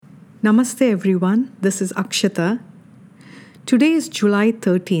Namaste everyone, this is Akshata. Today is July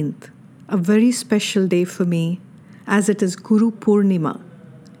 13th, a very special day for me as it is Guru Purnima,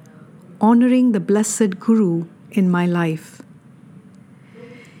 honoring the blessed Guru in my life.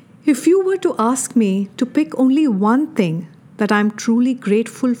 If you were to ask me to pick only one thing that I'm truly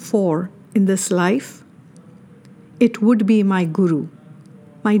grateful for in this life, it would be my Guru,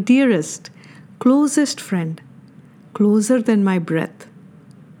 my dearest, closest friend, closer than my breath,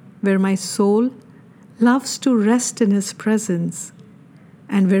 where my soul loves to rest in his presence,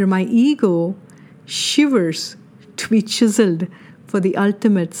 and where my ego shivers to be chiseled for the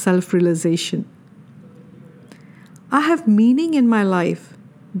ultimate self realization. I have meaning in my life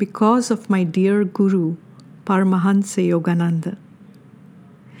because of my dear Guru, Paramahansa Yogananda.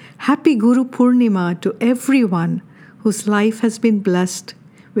 Happy Guru Purnima to everyone whose life has been blessed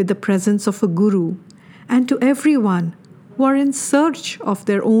with the presence of a Guru, and to everyone who are in search of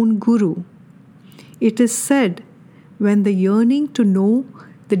their own Guru. It is said, when the yearning to know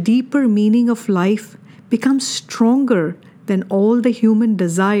the deeper meaning of life becomes stronger than all the human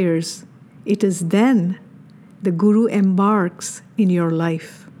desires, it is then the Guru embarks in your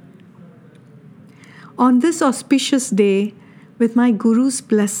life. On this auspicious day, with my Guru's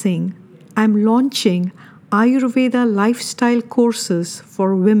blessing, I am launching Ayurveda lifestyle courses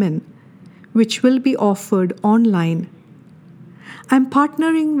for women, which will be offered online. I'm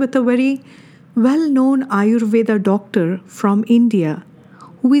partnering with a very well-known Ayurveda doctor from India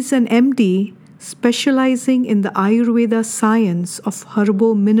who is an MD specializing in the Ayurveda science of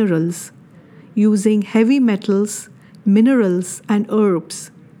herbal minerals using heavy metals, minerals and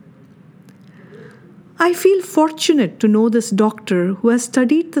herbs. I feel fortunate to know this doctor who has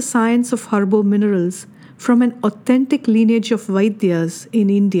studied the science of herbal minerals from an authentic lineage of Vaidyas in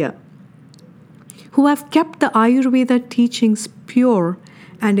India, who have kept the Ayurveda teachings pure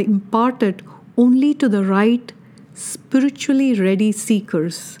and imparted only to the right, spiritually ready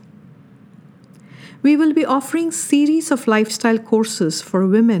seekers. We will be offering series of lifestyle courses for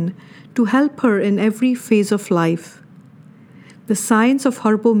women to help her in every phase of life. The science of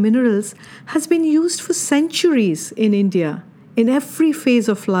herbal minerals has been used for centuries in India, in every phase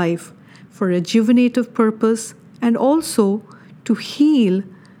of life, for rejuvenative purpose and also to heal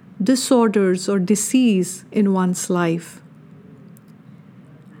disorders or disease in one's life.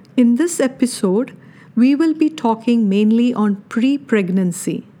 In this episode, we will be talking mainly on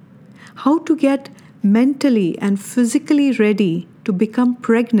pre-pregnancy, how to get mentally and physically ready to become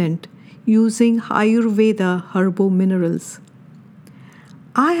pregnant using Ayurveda herbal minerals.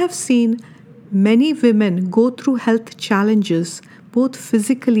 I have seen many women go through health challenges, both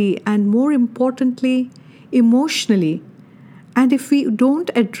physically and more importantly, emotionally. And if we don't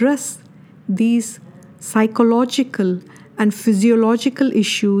address these psychological and physiological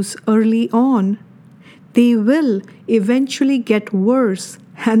issues early on, they will eventually get worse,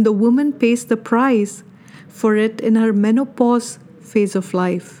 and the woman pays the price for it in her menopause phase of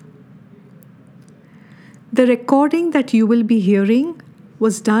life. The recording that you will be hearing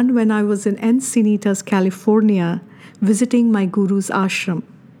was done when I was in Encinitas, California, visiting my Guru's ashram.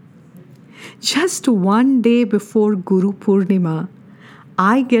 Just one day before Guru Purnima,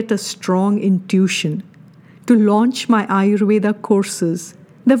 I get a strong intuition to launch my Ayurveda courses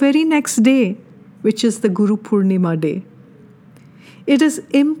the very next day, which is the Guru Purnima day. It is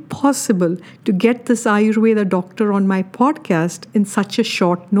impossible to get this Ayurveda doctor on my podcast in such a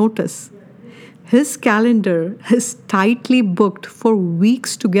short notice. His calendar is tightly booked for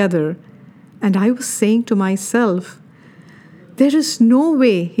weeks together, and I was saying to myself, there is no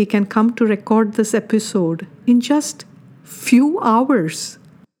way he can come to record this episode in just few hours.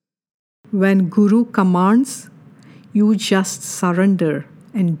 When Guru commands, you just surrender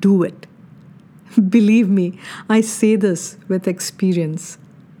and do it. Believe me, I say this with experience.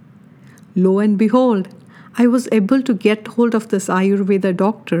 Lo and behold, I was able to get hold of this Ayurveda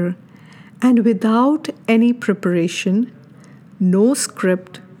doctor, and without any preparation, no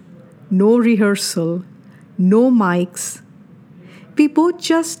script, no rehearsal, no mics, we both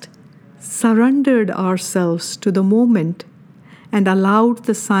just surrendered ourselves to the moment and allowed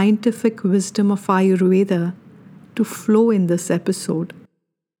the scientific wisdom of Ayurveda to flow in this episode.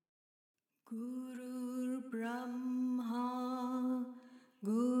 Gurur Brahma,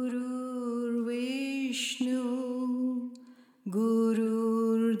 Gurur Vishnu,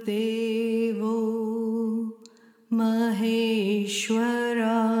 Gurur Devo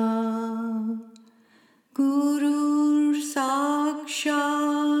Maheshwara, Gurur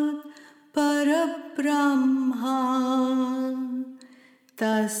Sakshat Parabrahma,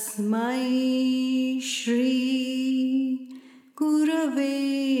 Tasmai Shri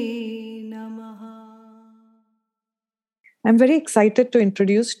Gurave I'm very excited to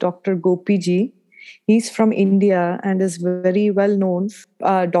introduce Dr. Gopi ji. He's from India and is very well known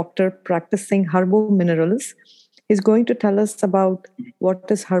doctor practicing herbo minerals. He's going to tell us about what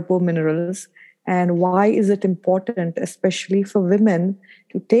is herbo minerals and why is it important, especially for women,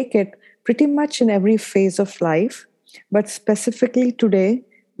 to take it pretty much in every phase of life. But specifically today,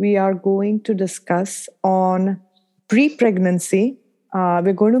 we are going to discuss on pre-pregnancy.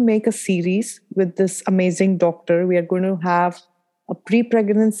 We're going to make a series with this amazing doctor. We are going to have a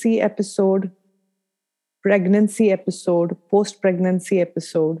pre-pregnancy episode, pregnancy episode, post-pregnancy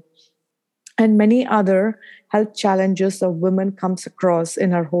episode, and many other health challenges a woman comes across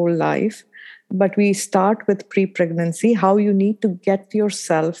in her whole life. But we start with pre-pregnancy, how you need to get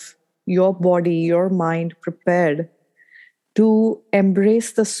yourself, your body, your mind prepared to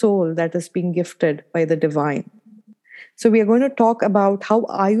embrace the soul that is being gifted by the divine. So, we are going to talk about how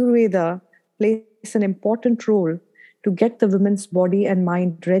Ayurveda plays an important role to get the woman's body and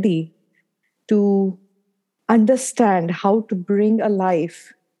mind ready to understand how to bring a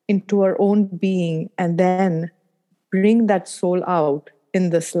life into her own being and then bring that soul out in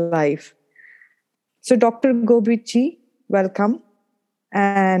this life. So, Dr. Gobichi, welcome.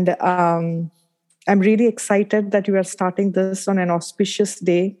 And I'm really excited that you are starting this on an auspicious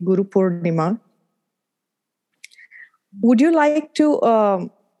day, Guru Purnima. Would you like to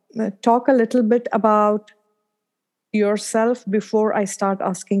talk a little bit about yourself before I start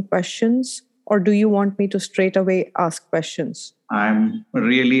asking questions? Or do you want me to straight away ask questions? I'm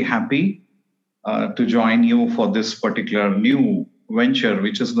really happy to join you for this particular new venture,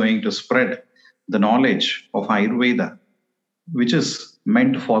 which is going to spread the knowledge of Ayurveda, which is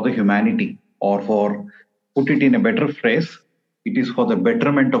meant for the humanity, or for put it in a better phrase, it is for the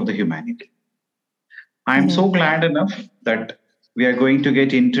betterment of the humanity. I'm so glad enough that we are going to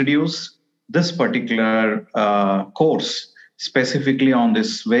get introduced this particular course specifically on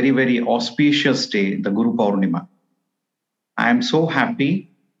this very, very auspicious day, the Guru Purnima. I am so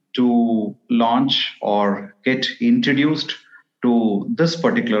happy to launch or get introduced to this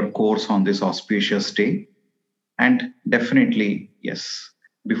particular course on this auspicious day. And definitely, yes,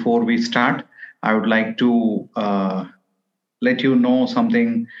 before we start, I would like to let you know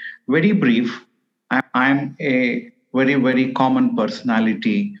something very brief. I'm a very, very common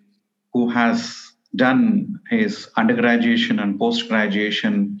personality who has done his undergraduation and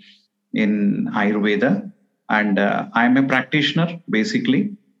post-graduation in Ayurveda. And I'm a practitioner,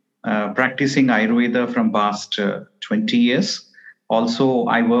 basically, practicing Ayurveda from past 20 years. Also,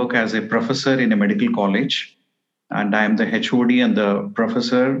 I work as a professor in a medical college, and I'm the HOD and the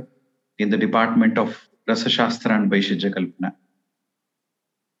professor in the Department of Rasa Shastra and Vaishajya Kalpana.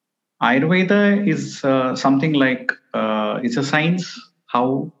 Ayurveda is something like, it's a science,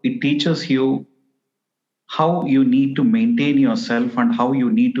 how it teaches you how you need to maintain yourself and how you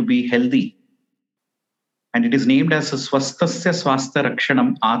need to be healthy. And it is named as Swastasya Swastha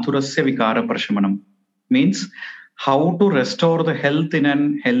Rakshanam Athurasya Vikara Prashamanam. Means how to restore the health in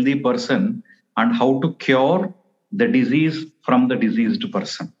a healthy person and how to cure the disease from the diseased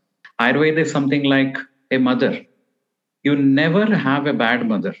person. Ayurveda is something like a mother. You never have a bad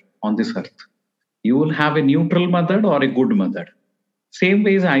mother on this earth. You will have a neutral mother or a good mother. Same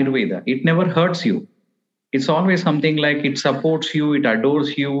way as Ayurveda. It never hurts you. It's always something like it supports you, it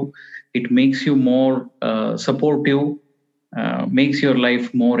adores you, it makes you more supportive, makes your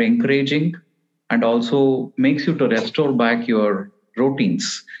life more encouraging, and also makes you to restore back your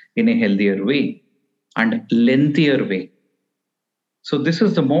routines in a healthier way and lengthier way. So this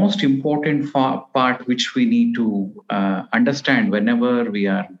is the most important part which we need to understand whenever we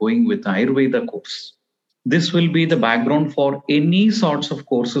are going with the Ayurveda course. This will be the background for any sorts of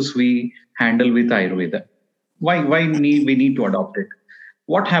courses we handle with Ayurveda. Why we need to adopt it?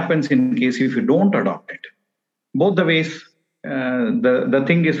 What happens in case if you don't adopt it? Both the ways, the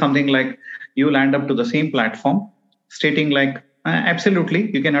thing is something like you will end up to the same platform stating like,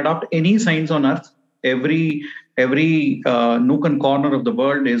 absolutely, you can adopt any science on earth. Every nook and corner of the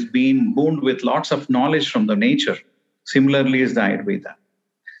world is being booned with lots of knowledge from the nature. Similarly is the Ayurveda.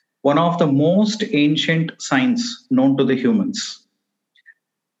 One of the most ancient science known to the humans.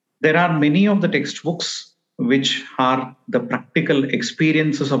 There are many of the textbooks which are the practical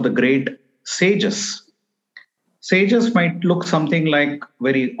experiences of the great sages. Sages might look something like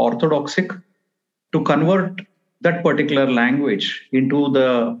very orthodoxic. To convert that particular language into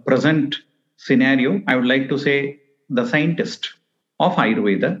the present scenario, I would like to say the scientist of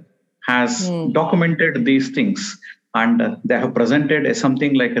Ayurveda has documented these things, and they have presented as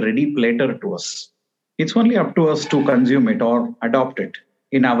something like a ready platter to us. It's only up to us to consume it or adopt it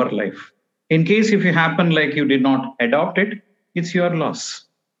in our life. In case if you happen like you did not adopt it, it's your loss.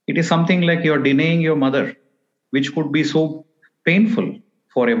 It is something like you're denying your mother, which could be so painful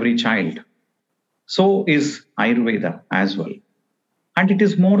for every child. So is Ayurveda as well. And it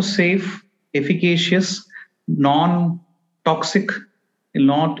is more safe, efficacious, non toxic, will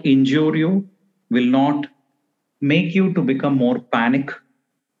not injure you, will not make you to become more panic,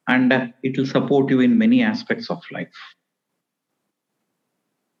 and it will support you in many aspects of life.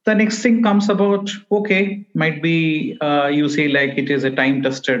 The next thing comes about, okay, might be you say like it is a time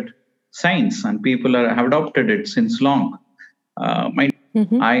tested science and people have adopted it since long. I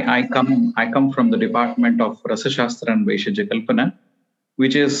come from the department of Rasashastra and Vaishya Kalpana,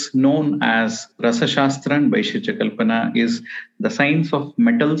 which is known as Rasashastra and Vaishya Kalpana, is the science of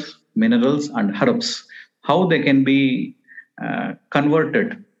metals, minerals, and herbs, how they can be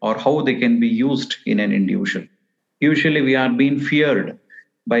converted or how they can be used in an individual. Usually, we are being feared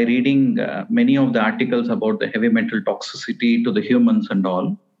by reading many of the articles about the heavy metal toxicity to the humans and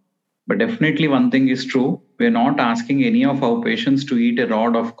all. But definitely, one thing is true. We're not asking any of our patients to eat a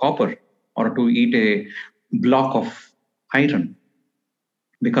rod of copper or to eat a block of iron,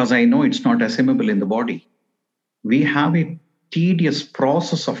 because I know it's not assimilable in the body. We have a tedious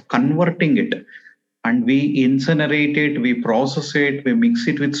process of converting it, and we incinerate it, we process it, we mix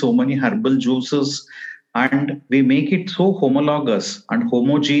it with so many herbal juices, and we make it so homologous and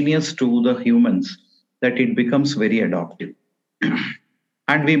homogeneous to the humans that it becomes very adaptive.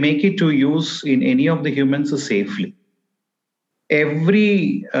 And we make it to use in any of the humans safely.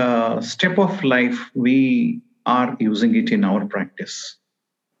 Every step of life, we are using it in our practice.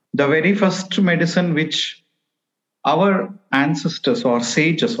 The very first medicine which our ancestors or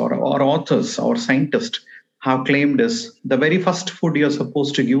sages or authors or scientists have claimed is the very first food you're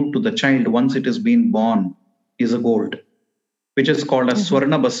supposed to give to the child once it has been born is a gold, which is called as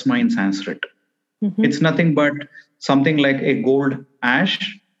Swarna Basma in Sanskrit. It's nothing but something like a gold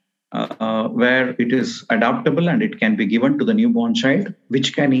ash where it is adaptable and it can be given to the newborn child,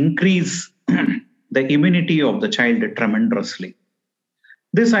 which can increase the immunity of the child tremendously.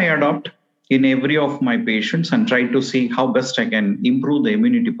 This I adopt in every of my patients and try to see how best I can improve the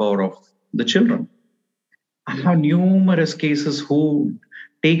immunity power of the children. I have numerous cases who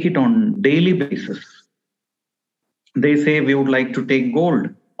take it on daily basis. They say we would like to take gold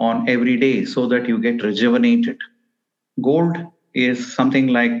on every day so that you get rejuvenated. Gold is something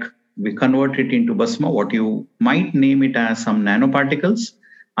like we convert it into basma, what you might name it as some nanoparticles,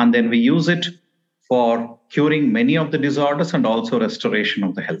 and then we use it for curing many of the disorders and also restoration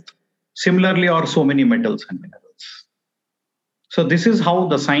of the health. Similarly, are so many metals and minerals. So this is how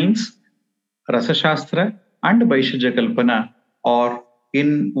the science, Rasashastra and Vaishya Kalpana are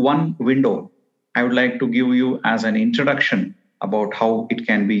in one window. I would like to give you as an introduction about how it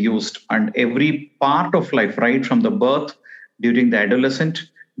can be used, and every part of life, right from the birth, during the adolescent,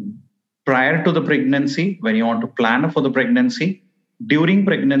 prior to the pregnancy, when you want to plan for the pregnancy, during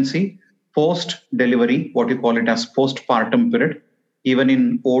pregnancy, post delivery, what you call it as postpartum period, even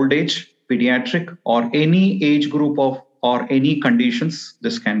in old age, pediatric, or any age group of or any conditions,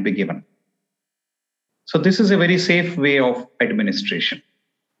 this can be given. So this is a very safe way of administration.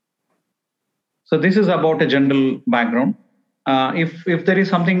 So this is about a general background. If there is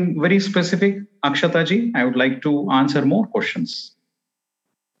something very specific, Akshataji, I would like to answer more questions.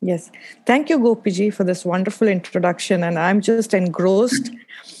 Yes. Thank you, Gopiji, for this wonderful introduction. And I'm just engrossed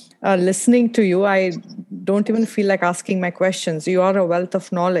listening to you. I don't even feel like asking my questions. You are a wealth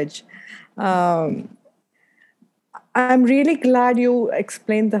of knowledge. I'm really glad you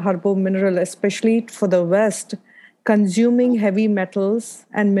explained the herbo mineral, especially for the West. Consuming heavy metals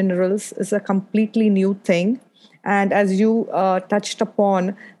and minerals is a completely new thing. And as you touched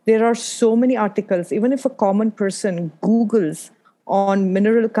upon, there are so many articles. Even if a common person Googles on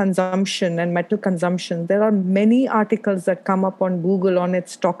mineral consumption and metal consumption, there are many articles that come up on Google on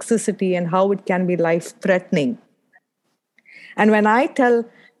its toxicity and how it can be life-threatening. And when I tell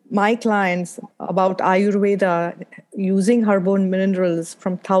my clients about Ayurveda using herbo minerals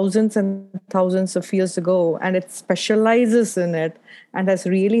from thousands and thousands of years ago, and it specializes in it and has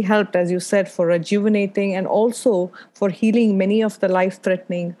really helped, as you said, for rejuvenating and also for healing many of the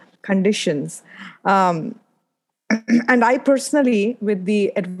life-threatening conditions. And I personally, with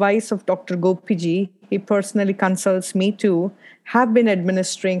the advice of Dr. Gopiji, he personally consults me too, have been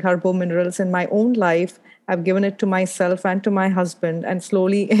administering herbo minerals in my own life. I've given it to myself and to my husband and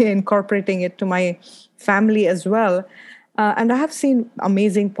slowly incorporating it to my family as well. And I have seen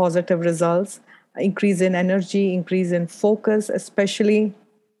amazing positive results, increase in energy, increase in focus, especially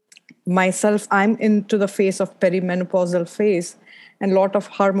myself. I'm into the phase of perimenopausal phase. and a lot of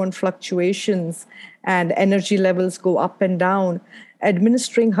hormone fluctuations and energy levels go up and down.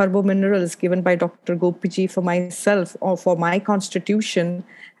 Administering herbal minerals given by Dr. Gopiji for myself or for my constitution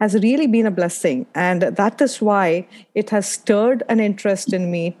has really been a blessing. And that is why it has stirred an interest in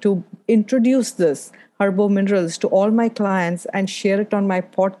me to introduce this herbal minerals to all my clients and share it on my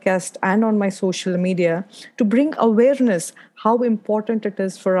podcast and on my social media to bring awareness how important it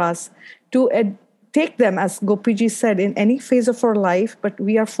is for us to take them, as Gopiji said, in any phase of our life. But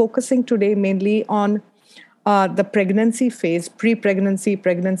we are focusing today mainly on the pregnancy phase, pre-pregnancy,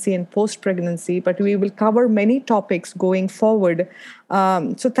 pregnancy, and post-pregnancy, but we will cover many topics going forward.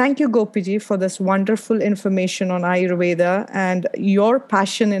 So thank you, Gopiji, for this wonderful information on Ayurveda, and your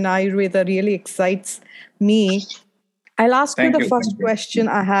passion in Ayurveda really excites me. I'll ask you the first question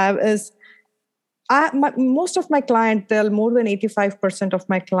I have is, most of my clientele, more than 85% of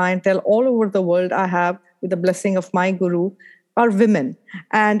my clientele all over the world I have, with the blessing of my guru, are women.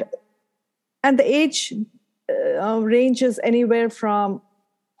 And the age ranges anywhere from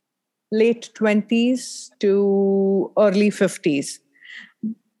late 20s to early 50s.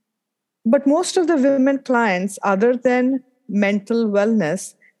 But most of the women clients, other than mental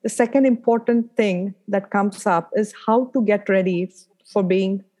wellness, the second important thing that comes up is how to get ready for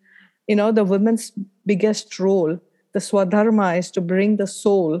being, the women's biggest role. The Swadharma is to bring the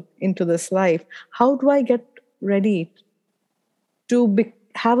soul into this life. How do I get ready to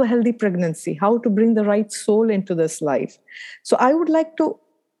have a healthy pregnancy? How to bring the right soul into this life? So I would like to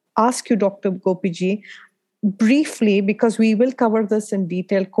ask you, Dr. Gopiji, briefly, because we will cover this in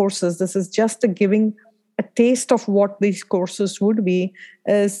detailed courses. This is just giving a taste of what these courses would be.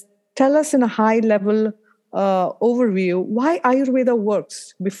 Is tell us in a high level overview why Ayurveda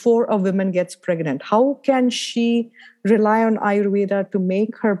works before a woman gets pregnant. How can she rely on Ayurveda to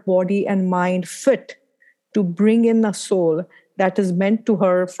make her body and mind fit to bring in a soul that is meant to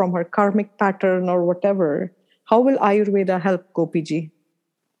her from her karmic pattern or whatever? How will Ayurveda help, Gopiji?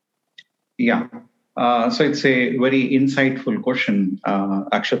 Yeah. So it's a very insightful question,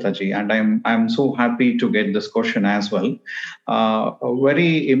 Akshataji, and I'm so happy to get this question as well. A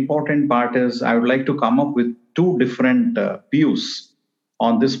very important part is I would like to come up with two different views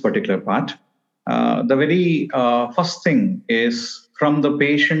on this particular part. The very first thing is from the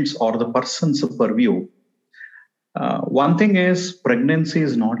patient's or the person's purview. One thing is pregnancy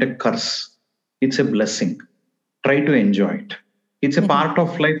is not a curse; it's a blessing. Try to enjoy it. It's a part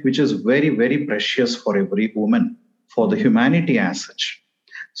of life which is very, very precious for every woman, for the humanity as such.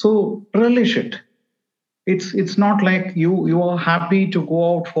 So relish it. It's not like you are happy to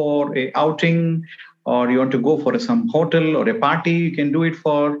go out for a outing or you want to go for some hotel or a party. You can do it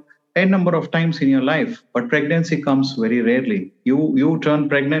for a number of times in your life, but pregnancy comes very rarely. You turn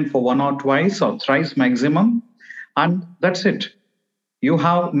pregnant for one or twice or thrice maximum, and that's it. You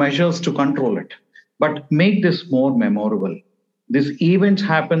have measures to control it, but make this more memorable. This event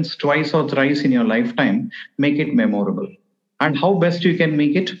happens twice or thrice in your lifetime. Make it memorable. And how best you can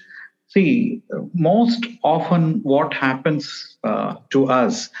make it? See, most often what happens to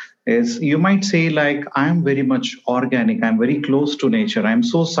us is you might say, like, I'm very much organic. I'm very close to nature. I'm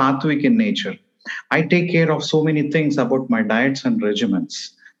so sattvic in nature. I take care of so many things about my diets and regimens.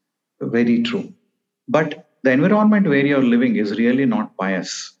 Very true. But the environment where you're living is really not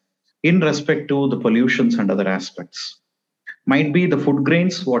biased in respect to the pollutions and other aspects. Might be the food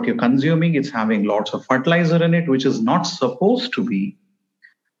grains, what you're consuming, it's having lots of fertilizer in it, which is not supposed to be.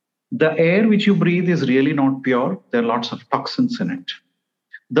 The air which you breathe is really not pure. There are lots of toxins in it.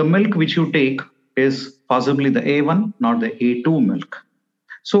 The milk which you take is possibly the A1, not the A2 milk.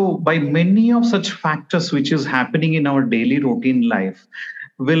 So by many of such factors which is happening in our daily routine life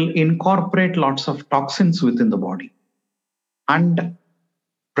will incorporate lots of toxins within the body. And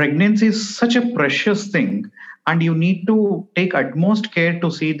pregnancy is such a precious thing, and you need to take utmost care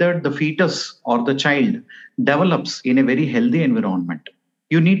to see that the fetus or the child develops in a very healthy environment.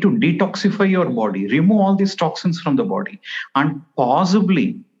 You need to detoxify your body, remove all these toxins from the body, and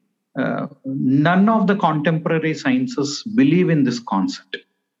possibly none of the contemporary sciences believe in this concept.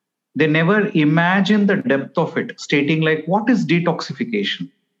 They never imagine the depth of it, stating like, what is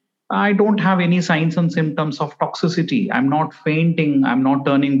detoxification? I don't have any signs and symptoms of toxicity. I'm not fainting. I'm not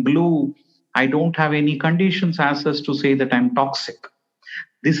turning blue. I don't have any conditions as such to say that I'm toxic.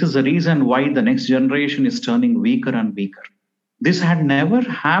 This is the reason why the next generation is turning weaker and weaker. This had never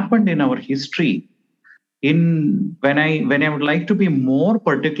happened in our history. When I would like to be more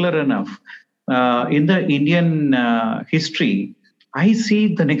particular enough, in the Indian history, I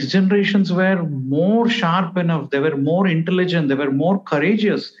see the next generations were more sharp enough. They were more intelligent. They were more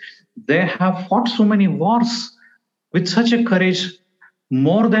courageous. They have fought so many wars with such a courage.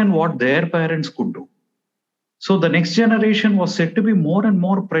 more than what their parents could do. So the next generation was said to be more and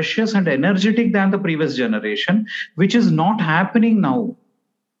more precious and energetic than the previous generation, which is not happening now.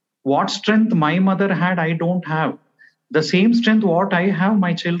 What strength my mother had, I don't have. The same strength what I have,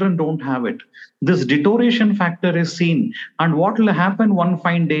 my children don't have it. This deterioration factor is seen. And what will happen one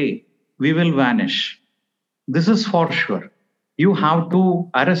fine day? We will vanish. This is for sure. You have to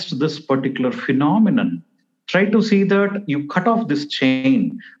arrest this particular phenomenon. Try to see that you cut off this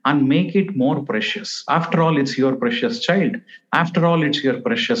chain and make it more precious. After all, it's your precious child. After all, it's your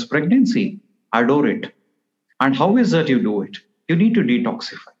precious pregnancy. Adore it. And how is that you do it? You need to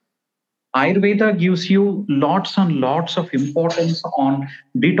detoxify. Ayurveda gives you lots and lots of importance on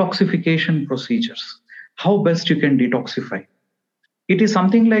detoxification procedures. How best you can detoxify. It is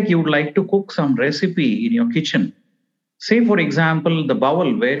something like you would like to cook some recipe in your kitchen. Say, for example, the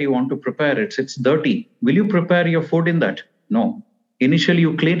bowl where you want to prepare it, it's dirty. Will you prepare your food in that? No. Initially,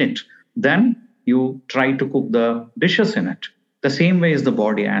 you clean it. Then you try to cook the dishes in it. The same way is the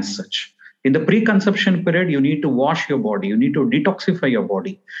body as such. In the preconception period, you need to wash your body. You need to detoxify your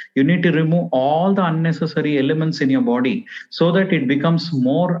body. You need to remove all the unnecessary elements in your body so that it becomes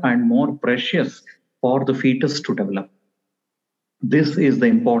more and more precious for the fetus to develop. This is the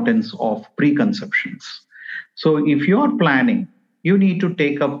importance of preconceptions. So if you are planning, you need to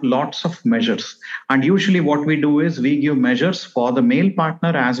take up lots of measures. And usually what we do is we give measures for the male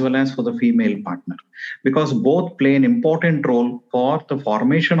partner as well as for the female partner, because both play an important role for the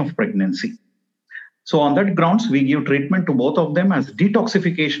formation of pregnancy. So on that grounds, we give treatment to both of them as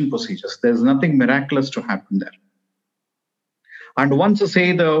detoxification procedures. There's nothing miraculous to happen there. And once,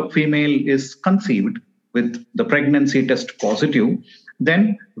 say, the female is conceived with the pregnancy test positive,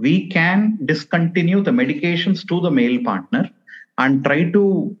 then we can discontinue the medications to the male partner and try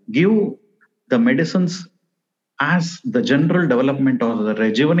to give the medicines as the general development or the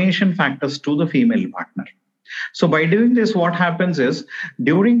rejuvenation factors to the female partner. So by doing this, what happens is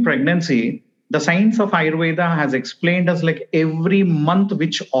during pregnancy, the science of Ayurveda has explained us like every month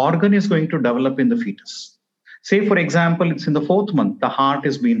which organ is going to develop in the fetus. Say, for example, it's in the 4th month, the heart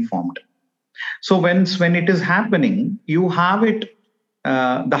is being formed. So when it is happening, you have it,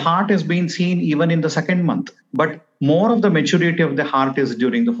 the heart is being seen even in the 2nd month, but more of the maturity of the heart is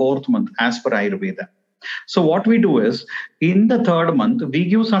during the 4th month as per Ayurveda. So what we do is in the 3rd month, we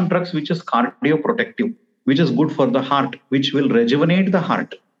give some drugs which is cardioprotective, which is good for the heart, which will rejuvenate the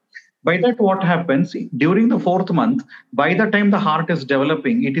heart. By that, what happens during the 4th month, by the time the heart is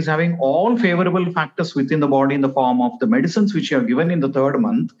developing, it is having all favorable factors within the body in the form of the medicines which you have given in the 3rd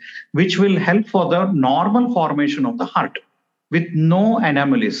month, which will help for the normal formation of the heart with no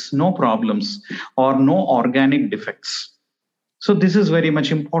anomalies, no problems, or no organic defects. So this is very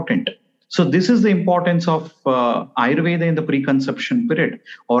much important. So this is the importance of Ayurveda in the preconception period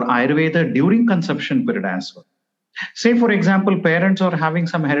or Ayurveda during conception period as well. Say, for example, parents are having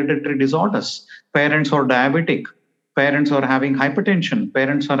some hereditary disorders. Parents are diabetic. Parents are having hypertension.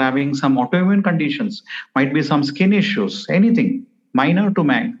 Parents are having some autoimmune conditions. Might be some skin issues, anything, minor to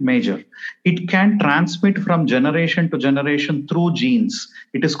major. It can transmit from generation to generation through genes.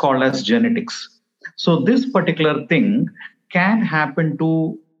 It is called as genetics. So this particular thing can happen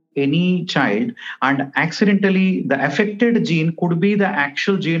to any child, and accidentally the affected gene could be the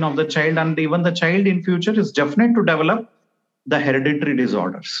actual gene of the child, and even the child in future is definite to develop the hereditary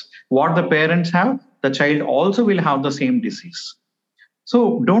disorders. What the parents have, the child also will have the same disease.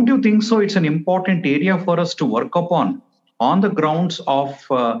 So don't you think so? It's an important area for us to work upon on the grounds of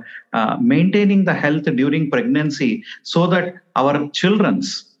maintaining the health during pregnancy, so that our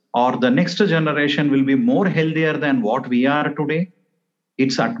children's or the next generation will be more healthier than what we are today.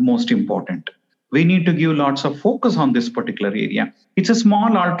 It's utmost important. We need to give lots of focus on this particular area. It's a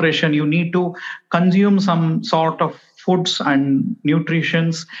small alteration. You need to consume some sort of foods and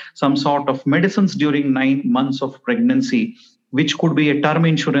nutritions, some sort of medicines during 9 months of pregnancy, which could be a term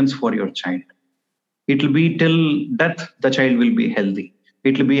insurance for your child. It will be till death, the child will be healthy.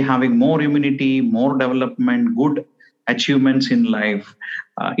 It will be having more immunity, more development, good achievements in life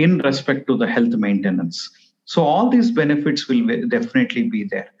in respect to the health maintenance. So all these benefits will definitely be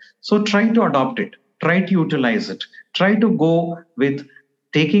there. So try to adopt it, try to utilize it, try to go with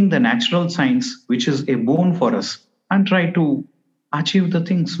taking the natural science, which is a boon for us, and try to achieve the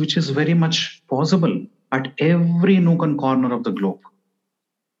things which is very much possible at every nook and corner of the globe.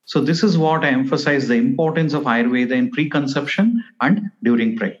 So this is what I emphasize, the importance of Ayurveda in preconception and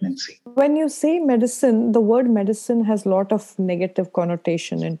during pregnancy. When you say medicine, the word medicine has a lot of negative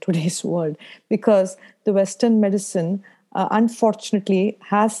connotation in today's world, because the Western medicine, unfortunately,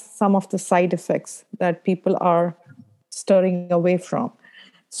 has some of the side effects that people are stirring away from.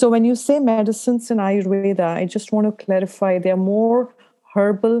 So when you say medicines in Ayurveda, I just want to clarify they are more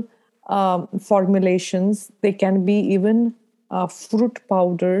herbal formulations. They can be even fruit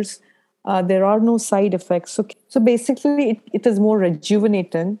powders. There are no side effects. So basically, it is more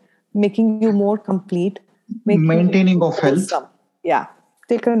rejuvenating, making you more complete, making you Maintaining of health. wholesome. Yeah.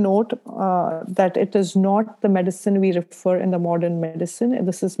 Take a note that it is not the medicine we refer in the modern medicine.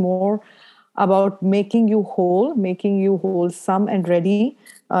 This is more about making you whole, making you wholesome and ready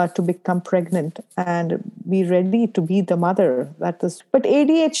to become pregnant and be ready to be the mother. That is. But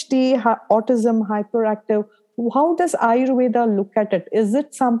ADHD, autism, hyperactive. How does Ayurveda look at it? Is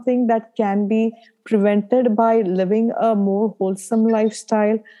it something that can be prevented by living a more wholesome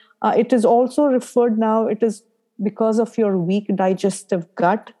lifestyle? It is also referred now. It is because of your weak digestive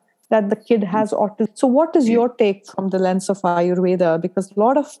gut that the kid has autism. So, what is your take from the lens of Ayurveda? Because a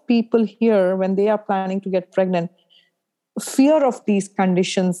lot of people here, when they are planning to get pregnant, fear of these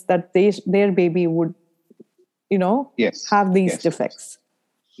conditions that their baby would, have these defects.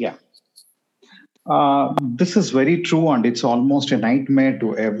 Yeah. This is very true, and it's almost a nightmare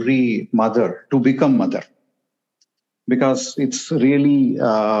to every mother to become mother, because it's really,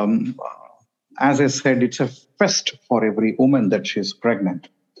 as I said, it's a fest for every woman that she's pregnant.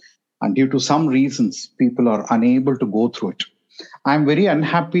 And due to some reasons, people are unable to go through it. I'm very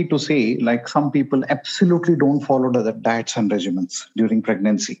unhappy to say, like, some people absolutely don't follow the diets and regimens during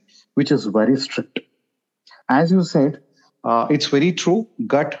pregnancy, which is very strict. As you said, it's very true.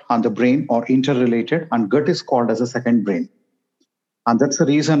 Gut and the brain are interrelated, and gut is called as a second brain. And that's the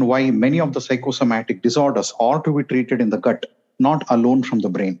reason why many of the psychosomatic disorders are to be treated in the gut, not alone from the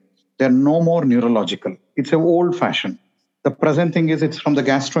brain. They're no more neurological. It's an old fashioned. The present thing is it's from the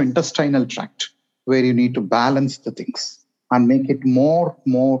gastrointestinal tract, where you need to balance the things and make it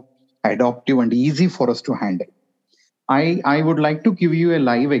more adaptive and easy for us to handle. I would like to give you a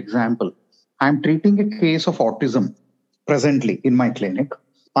live example. I'm treating a case of autism presently in my clinic.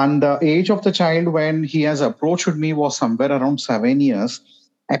 And the age of the child when he has approached me was somewhere around 7 years,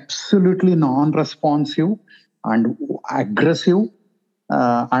 absolutely non-responsive and aggressive.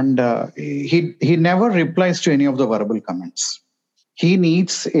 He never replies to any of the verbal comments. He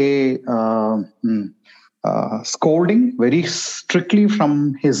needs a scolding very strictly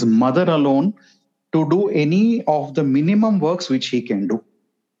from his mother alone to do any of the minimum works which he can do.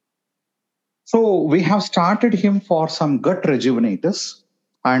 So we have started him for some gut rejuvenators,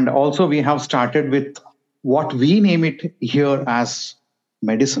 and also we have started with what we name it here as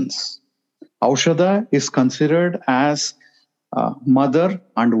medicines. Aushadha is considered as mother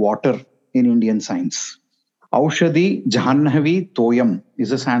and water in Indian science. Aushadhi, Jahnavi, Toyam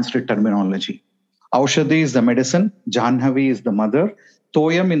is a Sanskrit terminology. Aushadhi is the medicine, Jahnavi is the mother,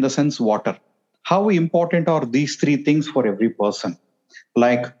 Toyam in the sense water. How important are these three things for every person?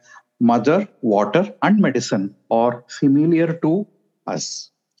 Like mother, water, and medicine are familiar to us.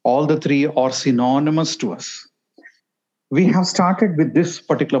 All the three are synonymous to us. We have started with this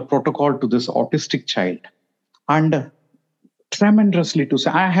particular protocol to this autistic child. And tremendously to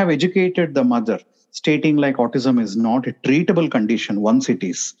say, I have educated the mother, stating like autism is not a treatable condition once it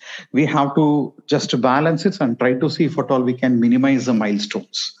is. We have to just balance it and try to see if at all we can minimize the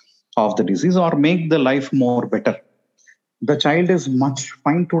milestones of the disease or make the life more better. The child is much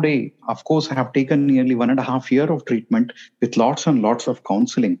fine today. Of course, I have taken nearly 1.5 years of treatment with lots and lots of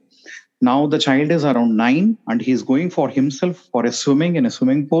counseling. Now the child is around 9 and he's going for himself for a swimming in a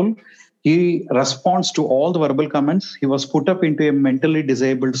swimming pool. He responds to all the verbal comments. He was put up into a mentally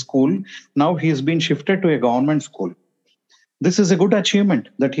disabled school. Now he has been shifted to a government school. This is a good achievement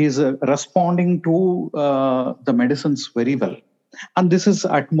that he is responding to the medicines very well. And this is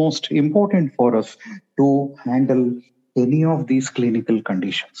at most important for us to handle any of these clinical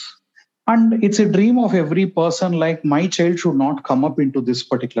conditions. And it's a dream of every person, like my child should not come up into this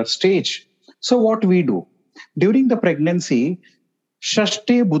particular stage. So what we do during the pregnancy,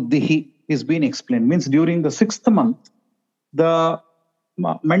 Shashte Buddhihi is being explained, means during the 6th month, the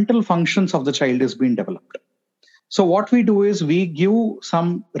mental functions of the child is being developed. So what we do is we give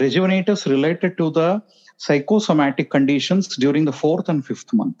some rejuvenators related to the psychosomatic conditions during the 4th and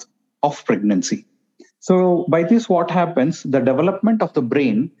 5th month of pregnancy. So by this, what happens? The development of the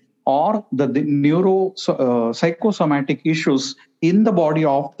brain or the psychosomatic issues in the body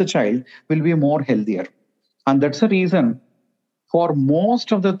of the child will be more healthier. And that's the reason for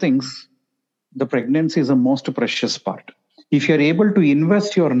most of the things, the pregnancy is the most precious part. If you're able to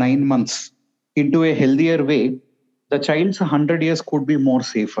invest your 9 months into a healthier way, the child's 100 years could be more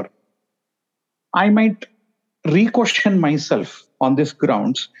safer. I might re-question myself on this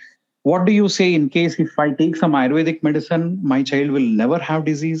grounds. What do you say in case if I take some Ayurvedic medicine, my child will never have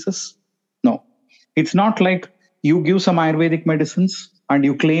diseases? No, it's not like you give some Ayurvedic medicines and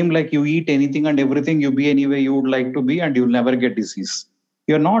you claim like you eat anything and everything, you be anywhere you would like to be, and you'll never get disease.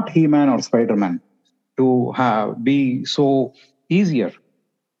 You're not He-Man or Spider-Man to have be so easier.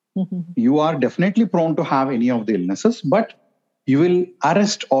 You are definitely prone to have any of the illnesses, but you will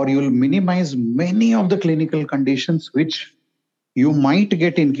arrest or you will minimize many of the clinical conditions which you might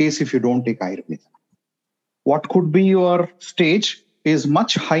get in case if you don't take Ayurveda. What could be your stage is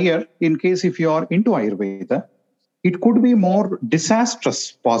much higher in case if you are into Ayurveda. It could be more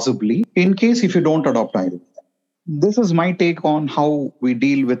disastrous, possibly, in case if you don't adopt Ayurveda. This is my take on how we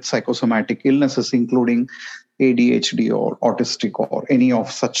deal with psychosomatic illnesses, including ADHD or autistic or any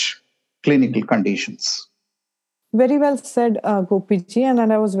of such clinical conditions. Very well said, Gopiji.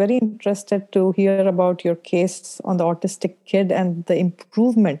 And I was very interested to hear about your case on the autistic kid, and the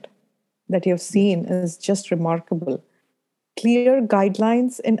improvement that you've seen is just remarkable. Clear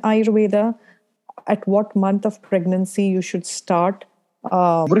guidelines in Ayurveda at what month of pregnancy you should start.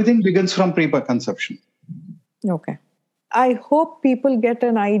 Everything begins from preconception. Okay. I hope people get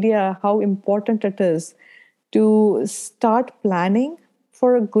an idea how important it is to start planning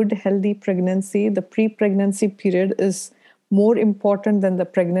for a good, healthy pregnancy. The pre-pregnancy period is more important than the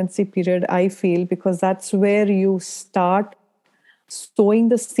pregnancy period, I feel, because that's where you start sowing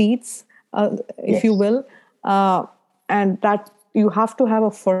the seeds, if you will, and that you have to have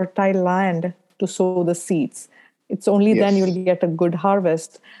a fertile land to sow the seeds. It's only then you'll get a good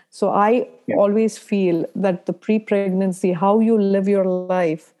harvest. So I always feel that the pre-pregnancy, how you live your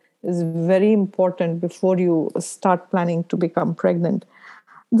life, is very important before you start planning to become pregnant.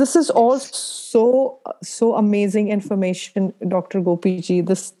 This is all so amazing information, Dr. Gopiji.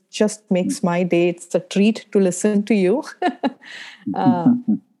 This just makes my day. It's a treat to listen to you.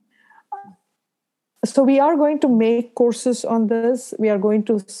 So we are going to make courses on this. We are going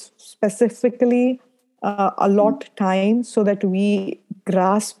to specifically allot time so that we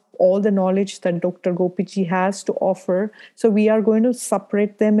grasp all the knowledge that Dr. Gopiji has to offer. So we are going to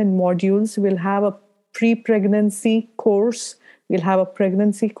separate them in modules. We'll have a pre-pregnancy course. We'll have a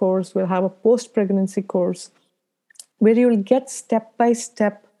pregnancy course. We'll have a post-pregnancy course where you'll get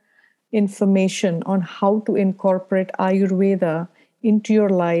step-by-step information on how to incorporate Ayurveda into your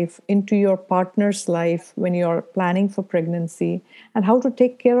life, into your partner's life when you're planning for pregnancy, and how to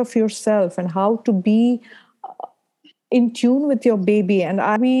take care of yourself and how to be in tune with your baby. And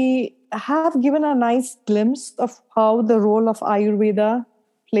we have given a nice glimpse of how the role of Ayurveda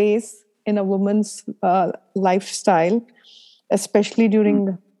plays in a woman's lifestyle, especially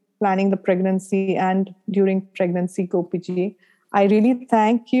during planning the pregnancy and during pregnancy, Gopiji. I really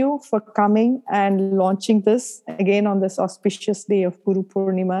thank you for coming and launching this again on this auspicious day of Guru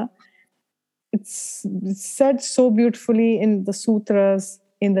Purnima. It's said so beautifully in the sutras,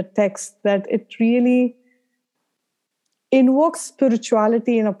 in the text, that it really invokes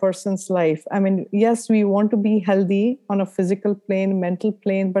spirituality in a person's life. I mean, yes, we want to be healthy on a physical plane, mental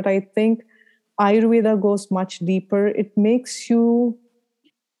plane, but I think Ayurveda goes much deeper. It makes you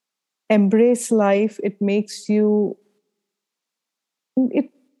embrace life. It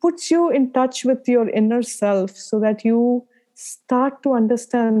puts you in touch with your inner self so that you start to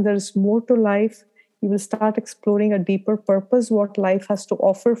understand there's more to life. You will start exploring a deeper purpose, what life has to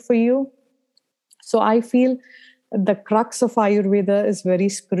offer for you. So I feel the crux of Ayurveda is very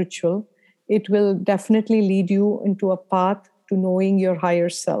spiritual. It will definitely lead you into a path to knowing your higher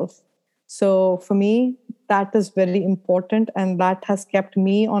self. So for me, that is very important, and that has kept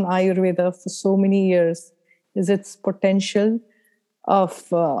me on Ayurveda for so many years, is its potential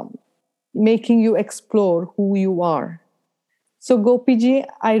of making you explore who you are. So Gopiji,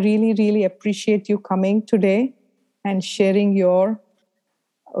 I really, really appreciate you coming today and sharing your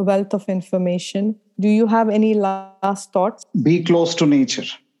wealth of information. Do you have any last thoughts? Be close to nature.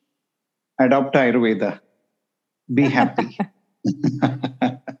 Adopt Ayurveda. Be happy.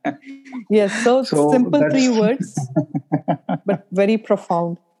 Yes, so simple 3 words, but very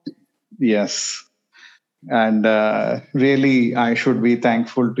profound. Yes. And really, I should be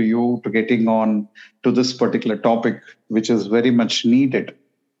thankful to you to getting on to this particular topic, which is very much needed.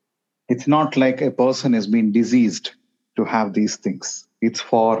 It's not like a person has been diseased to have these things. It's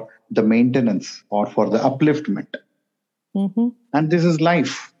for the maintenance or for the upliftment. Mm-hmm. And this is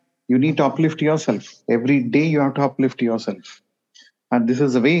life. You need to uplift yourself. Every day you have to uplift yourself. And this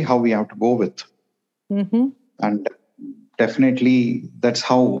is the way how we have to go with. Mm-hmm. And definitely that's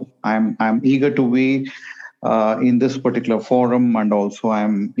how I'm eager to be in this particular forum, and also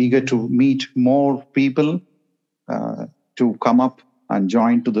I'm eager to meet more people to come up and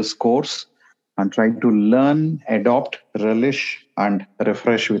join to this course and try to learn, adopt, relish, and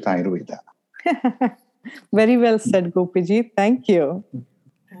refresh with Ayurveda. Very well said, Gopiji. Thank you.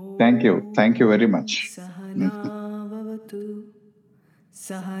 Thank you. Thank you very much. सहनाववतु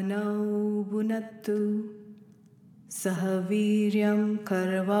सहनौ भुनक्तु सह वीर्यं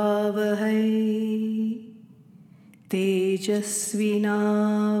करवावहै तेजस्विनावदितमस्तु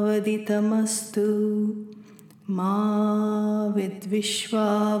मा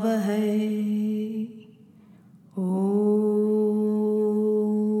विद्विषावहै ॐ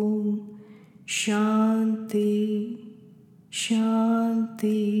शान्ति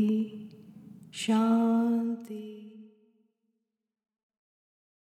शान्ति शान्ति